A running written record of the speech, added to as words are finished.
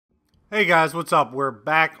Hey guys, what's up? We're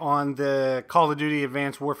back on the Call of Duty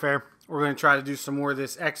Advanced Warfare. We're going to try to do some more of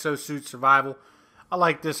this exosuit survival. I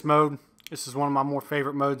like this mode. This is one of my more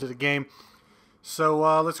favorite modes of the game. So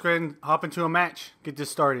let's go ahead and hop into a match. Get this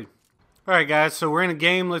started. Alright guys, so we're in a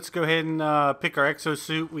game. Let's go ahead and pick our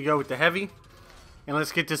exosuit. We go with the heavy. And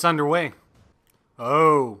let's get this underway.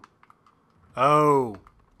 Oh.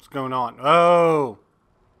 What's going on?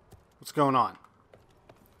 What's going on?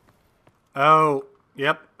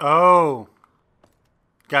 Yep. You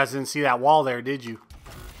guys didn't see that wall there, did you?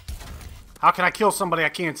 How can I kill somebody I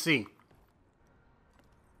can't see?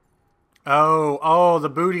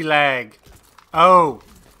 The booty lag. No.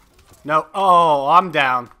 I'm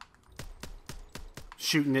down.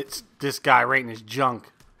 Shooting this guy right in his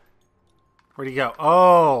junk. Where'd he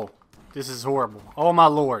go? This is horrible. Oh my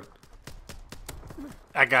lord.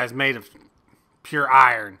 That guy's made of pure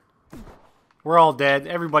iron. We're all dead.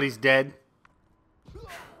 Everybody's dead.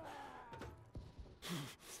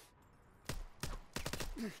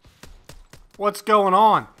 What's going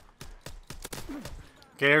on?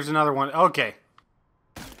 Okay, there's another one. Okay.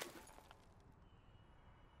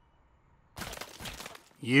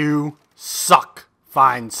 You suck,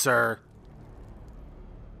 fine sir.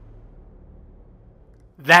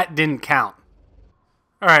 That didn't count.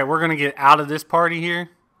 Alright, we're going to get out of this party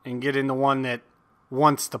here and get into one that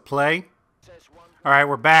wants to play. Alright,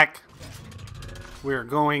 we're back. We're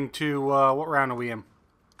going to, what round are we in?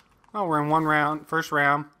 Oh, we're in one round, first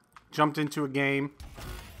round. Jumped into a game.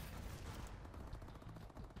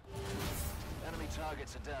 Enemy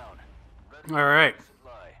targets are down. All right.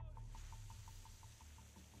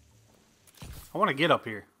 I want to get up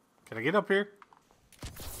here. Can I get up here?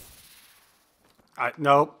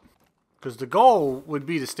 Nope. Because the goal would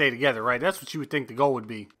be to stay together, right? That's what you would think the goal would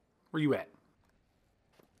be. Where you at?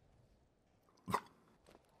 I'm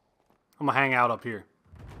going to hang out up here.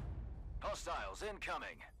 Hostiles incoming.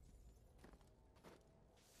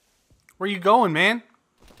 Where you going, man?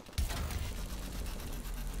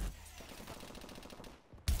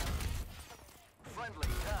 Friendly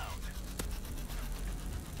down.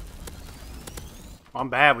 I'm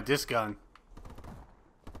bad with this gun.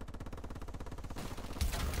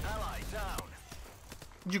 Ally down.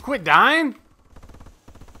 Did you quit dying?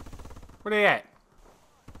 Where they at?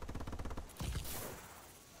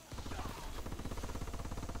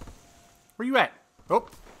 Where you at? Oh.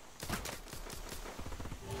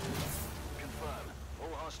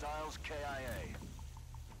 Hostiles KIA.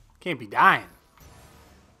 Can't be dying. You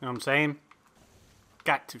know what I'm saying?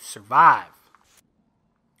 Got to survive.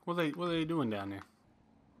 What are they doing down there?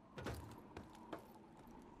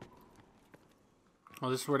 Oh,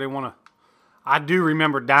 this is where they want to... I do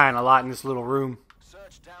remember dying a lot in this little room.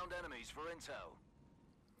 Search downed enemies for intel.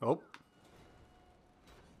 Oh.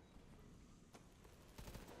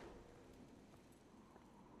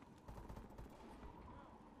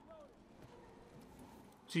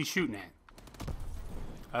 What's he shooting at?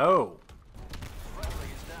 Oh. Friendly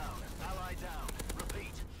is down. Ally down.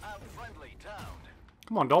 Repeat. Friendly down.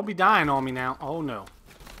 Come on, don't be dying on me now. Oh no.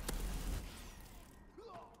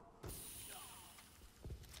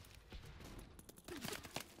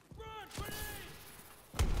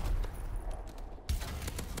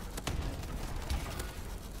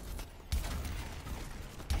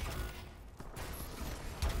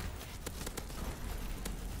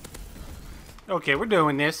 Okay, we're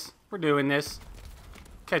doing this. We're doing this.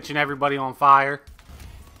 Catching everybody on fire.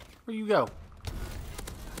 Where you go?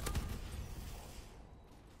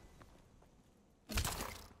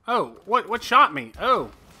 Oh, what shot me?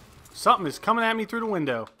 Oh, something is coming at me through the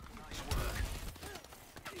window. Nice work.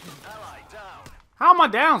 Ally down. How am I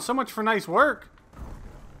down? So much for nice work.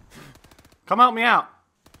 Come help me out.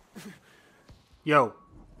 Yo.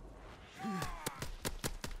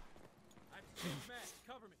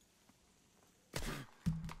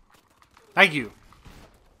 Thank you.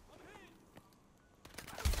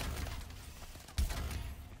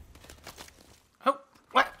 Oh,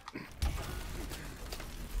 what?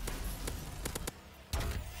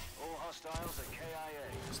 All hostiles at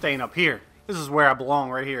KIA. Staying up here. This is where I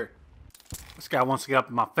belong, right here. This guy wants to get up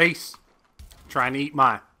in my face. Trying to eat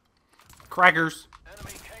my crackers.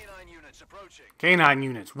 Enemy K9 units approaching. K9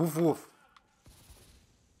 units. Woof woof.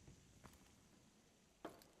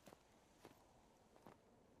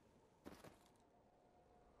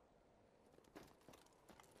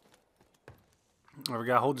 We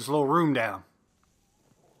gotta hold this little room down.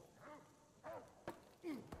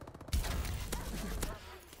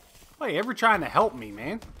 Wait, ever trying to help me,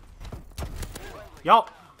 man? Y'all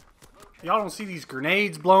don't see these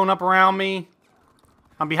grenades blowing up around me?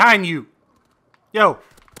 I'm behind you. Yo.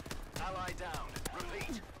 Ally down.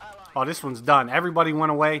 Repeat. Ally Oh, this one's done. Everybody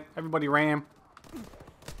went away. Everybody ran.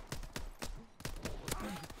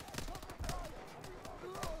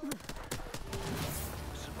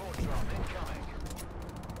 Support drop incoming.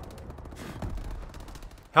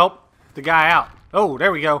 Help the guy out. Oh,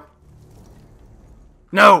 there we go.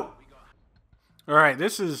 No! Alright,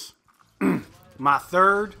 this is my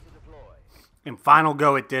third and final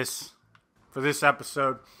go at this for this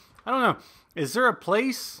episode. I don't know. Is there a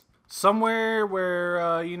place somewhere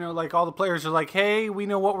where, you know, like all the players are like, hey, we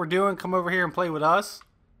know what we're doing. Come over here and play with us.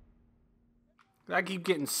 I keep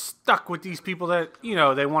getting stuck with these people that, you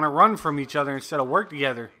know, they want to run from each other instead of work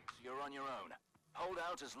together. You're on your own. Hold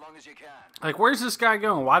out as long as you can. Like, where's this guy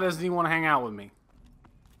going? Why doesn't he want to hang out with me?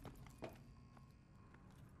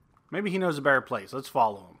 Maybe he knows a better place. Let's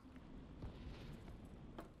follow him.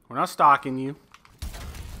 We're not stalking you.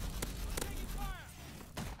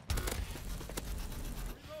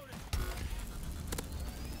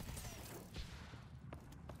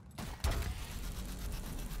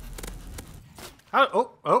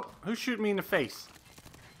 Oh, who's shooting me in the face?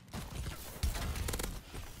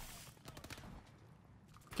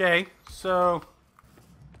 Okay, so...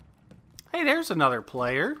 Hey, there's another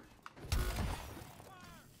player.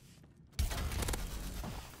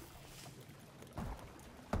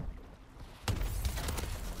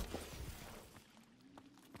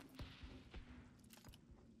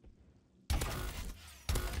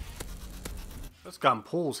 This gun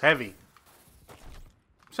pulls heavy.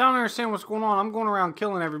 So I don't understand what's going on. I'm going around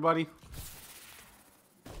killing everybody.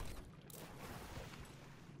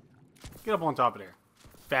 Get up on top of there,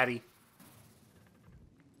 fatty.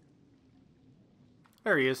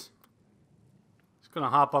 There he is. He's gonna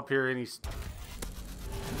hop up here and he's...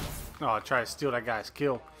 Oh, try to steal that guy's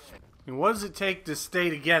kill. And what does it take to stay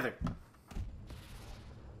together?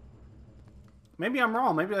 Maybe I'm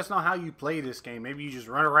wrong. Maybe that's not how you play this game. Maybe you just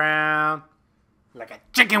run around like a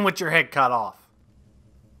chicken with your head cut off.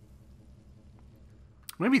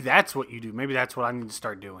 Maybe that's what you do. Maybe that's what I need to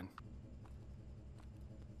start doing.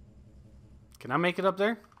 Can I make it up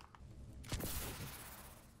there?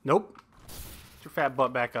 Nope. Get your fat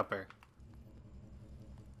butt back up there.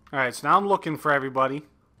 Alright, so now I'm looking for everybody.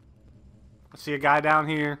 I see a guy down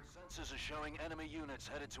here. Sensors are showing enemy units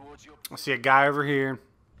headed towards your... I see a guy over here.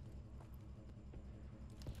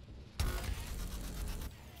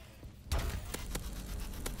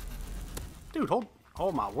 Dude,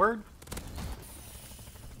 hold my word.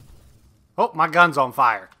 Oh, my gun's on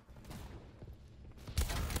fire.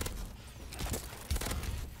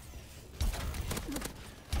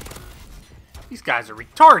 These guys are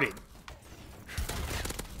retarded.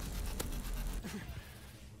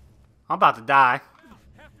 I'm about to die.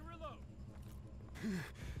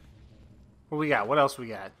 What we got? What else we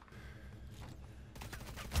got?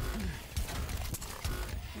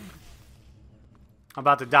 I'm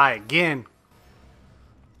about to die again.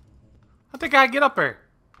 How'd that guy get up there?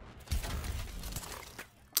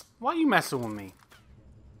 Why are you messing with me?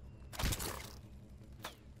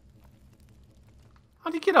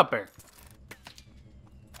 How'd he get up there?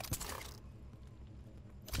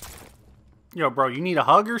 Yo, bro, you need a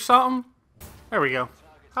hug or something? There we go.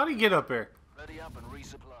 How'd he get up there? Ready up and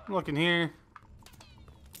resupply. I'm looking here.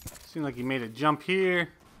 Seems like he made a jump here.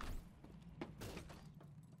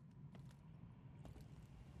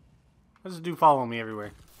 What's this dude following me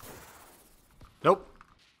everywhere? Nope.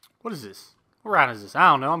 What is this? What round is this?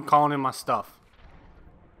 I don't know. I'm calling in my stuff.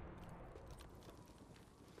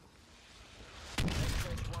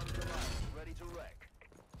 Ready to wreck.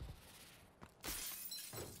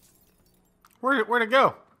 Where'd it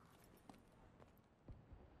go?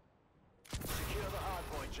 Secure the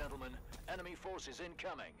hardpoint, gentlemen. Enemy forces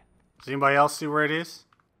incoming. Does anybody else see where it is?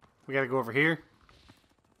 We gotta go over here.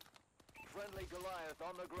 Friendly Goliath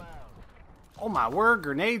on the ground. Oh my word,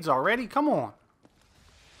 grenades already? Come on.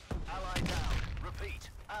 Ally down. Repeat.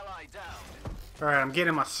 Ally down. Alright, I'm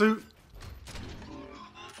getting my suit.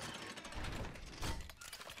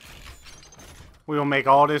 We'll make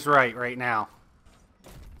all this right now.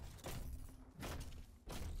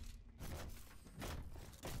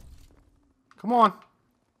 Come on.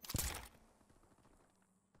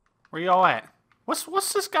 Where y'all at?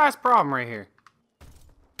 What's this guy's problem right here?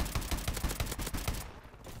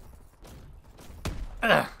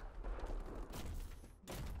 Ugh.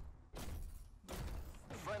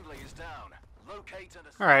 Friendly is down. Locate and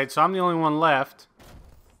Alright, so I'm the only one left.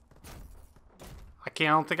 I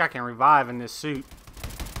don't think I can revive in this suit.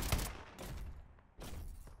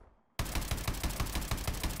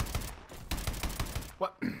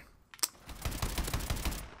 What?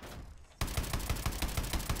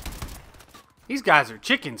 These guys are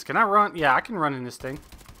chickens. Can I run? Yeah, I can run in this thing.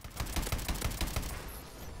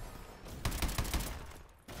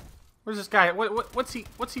 Where's this guy? What's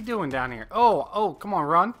he doing down here? Oh, come on,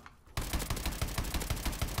 run.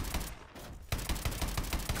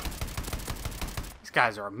 These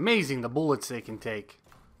guys are amazing, the bullets they can take.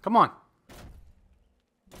 Come on.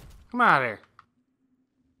 Come out of here.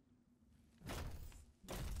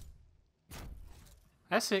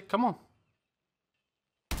 That's it, come on.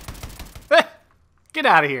 Hey, get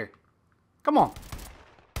out of here. Come on.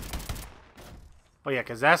 Oh yeah,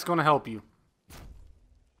 because that's going to help you.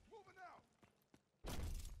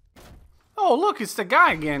 Oh, look, it's the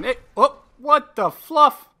guy again. Hey, oh, what the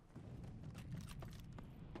fluff?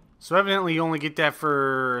 So evidently you only get that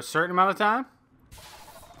for a certain amount of time?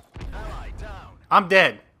 Ally down. I'm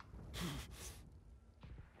dead.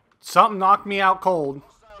 Something knocked me out cold.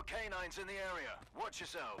 Hostile canines in the area. Watch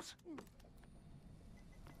yourselves.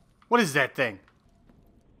 What is that thing?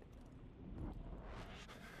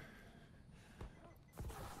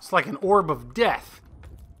 It's like an orb of death.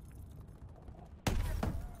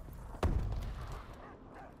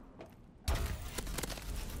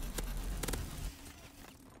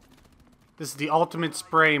 This is the ultimate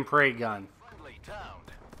spray and pray gun. Friendly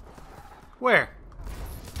downed. Where?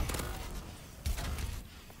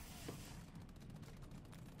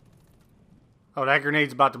 Oh, that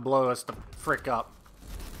grenade's about to blow us the frick up.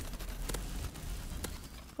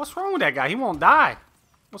 What's wrong with that guy? He won't die.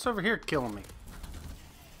 What's over here killing me?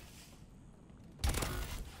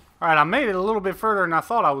 Alright, I made it a little bit further than I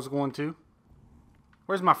thought I was going to.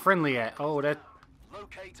 Where's my friendly at? Oh, that...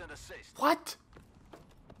 Locate and assist. What?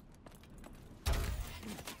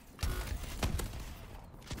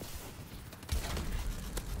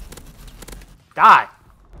 Die.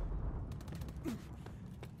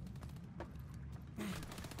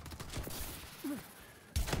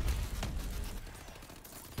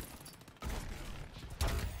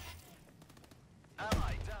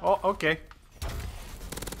 Ally down. Oh, okay.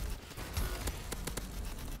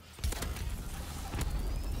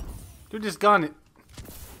 Dude, this gun, it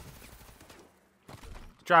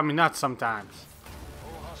drives me nuts sometimes.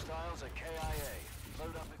 All hostiles are KIA.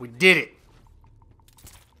 Load up. We did it.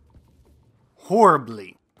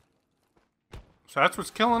 Horribly. So that's what's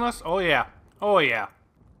killing us? Oh, yeah. Oh, yeah.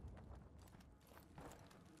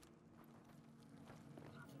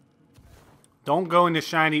 Don't go in the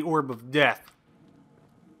shiny orb of death.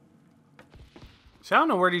 See, I don't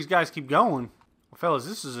know where these guys keep going. Well, fellas,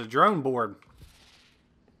 this is a drone board.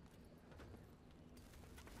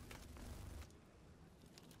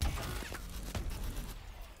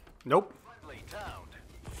 Nope. Friendly downed.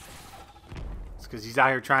 It's because he's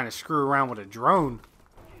out here trying to screw around with a drone.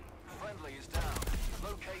 Friendly is down.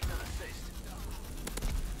 Locate and assist.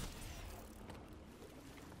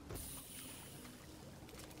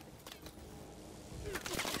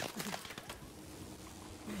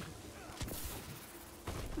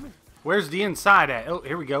 Where's the inside at? Oh,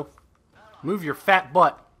 here we go. Move your fat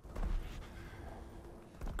butt.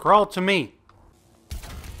 Crawl to me.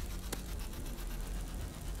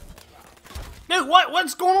 Dude,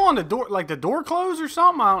 what's going on? The door, like the door closed or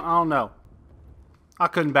something? I don't know. I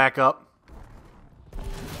couldn't back up. Confirm.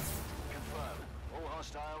 All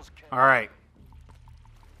hostiles All right.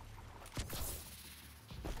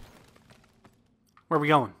 Where are we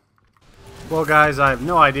going? Well, guys, I have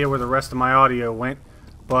no idea where the rest of my audio went.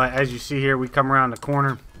 But as you see here, we come around the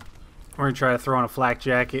corner. We're going to try to throw on a flak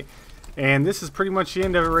jacket. And this is pretty much the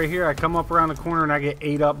end of it right here. I come up around the corner and I get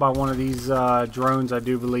ate up by one of these drones, I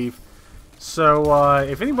do believe. So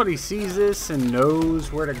if anybody sees this and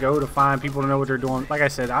knows where to go to find people to know what they're doing, like I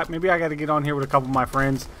said, maybe I got to get on here with a couple of my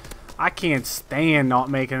friends. I can't stand not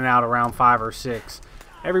making it out around 5 or 6.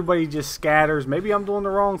 Everybody just scatters. Maybe I'm doing the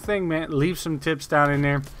wrong thing, man. Leave some tips down in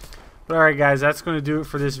there. But alright guys, that's going to do it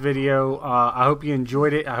for this video. I hope you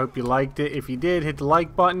enjoyed it. I hope you liked it. If you did, hit the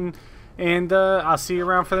like button. And I'll see you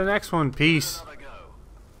around for the next one. Peace.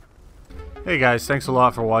 Hey guys, thanks a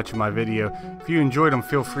lot for watching my video. If you enjoyed them,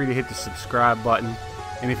 feel free to hit the subscribe button.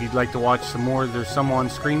 And if you'd like to watch some more, there's some on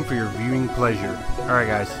screen for your viewing pleasure. Alright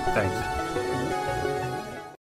guys, thanks.